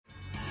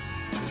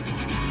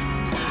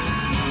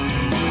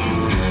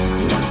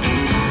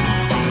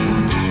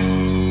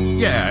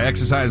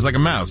exercise like a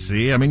mouse,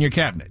 see? I'm in your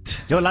cabinet.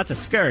 Doing lots of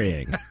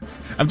scurrying.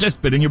 I've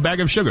just been in your bag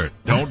of sugar.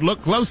 Don't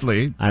look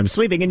closely. I'm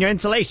sleeping in your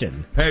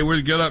insulation. Hey, we're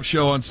the Get Up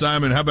Show on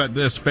Simon. How about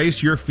this?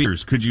 Face your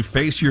fears. Could you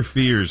face your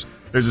fears?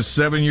 There's a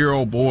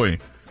 7-year-old boy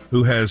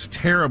who has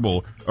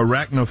terrible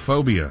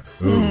arachnophobia.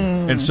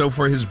 And so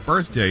for his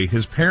birthday,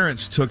 his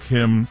parents took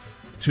him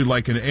to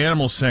like an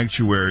animal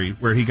sanctuary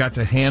where he got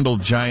to handle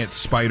giant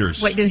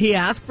spiders. Wait, did he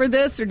ask for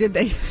this or did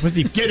they? Was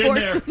he get in force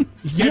there? him?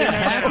 Yeah,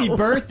 happy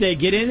birthday.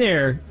 Get in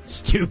there.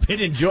 Stupid.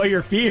 Enjoy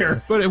your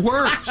fear. But it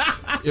works.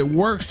 It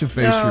works to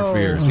face your No.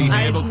 fears. He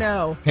I handled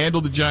know.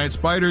 the giant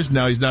spiders.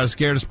 Now he's not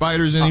scared of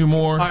spiders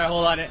anymore. All right,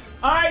 hold on.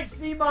 All right,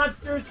 sea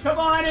monsters, come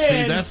on in.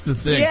 See, that's the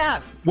thing. Yeah,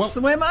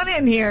 swim on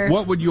in here.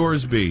 What would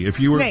yours be if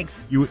you were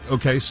Snakes.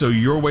 Okay, so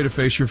your way to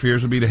face your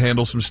fears would be to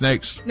handle some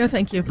snakes, No,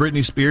 thank you.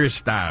 Britney Spears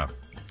style.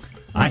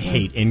 I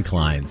hate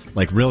inclines,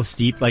 like real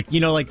steep, like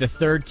like the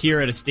third tier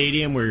at a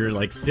stadium where you're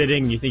like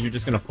sitting, and you think you're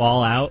just gonna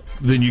fall out.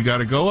 Then you got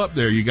to go up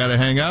there. You got to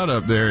hang out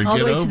up there and All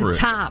get the way over to the it.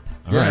 top.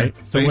 All right.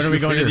 So Face when are we your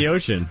going to fear. the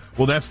ocean?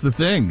 Well, that's the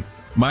thing.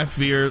 My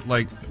fear,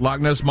 like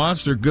Loch Ness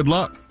Monster, good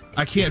luck.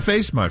 I can't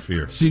face my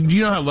fear. See, do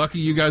you know how lucky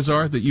you guys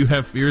are that you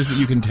have fears that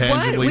you can What?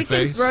 tangibly We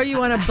face? can throw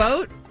you on a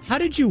boat? How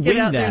did you Get win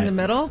out that? there in the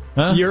middle?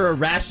 Huh? Your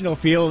irrational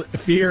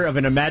fear of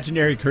an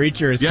imaginary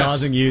creature is Yes.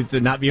 causing you to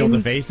not be able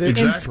to face it?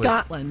 Exactly. In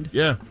Scotland.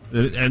 Yeah,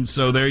 and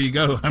so there you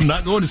go. I'm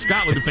not going to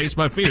Scotland to face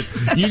my fears.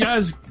 You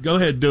guys go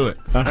ahead, do it.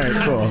 All right,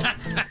 cool.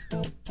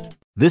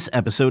 This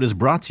episode is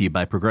brought to you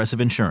by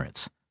Progressive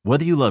Insurance.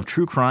 Whether you love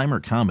true crime or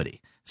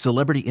comedy,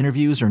 celebrity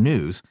interviews or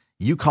news,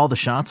 you call the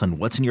shots on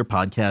what's in your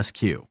podcast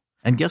queue.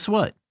 And guess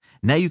what?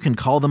 Now you can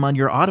call them on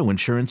your auto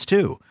insurance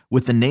too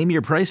with the Name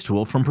Your Price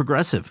tool from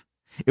Progressive.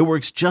 It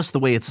works just the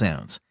way it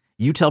sounds.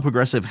 You tell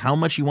Progressive how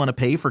much you want to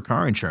pay for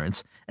car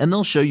insurance, and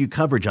they'll show you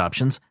coverage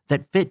options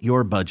that fit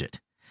your budget.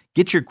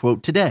 Get your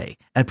quote today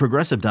at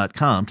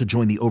Progressive.com to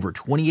join the over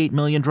 28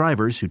 million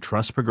drivers who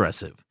trust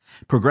Progressive.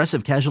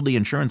 Progressive Casualty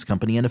Insurance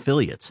Company and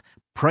Affiliates.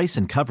 Price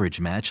and coverage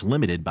match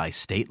limited by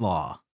state law.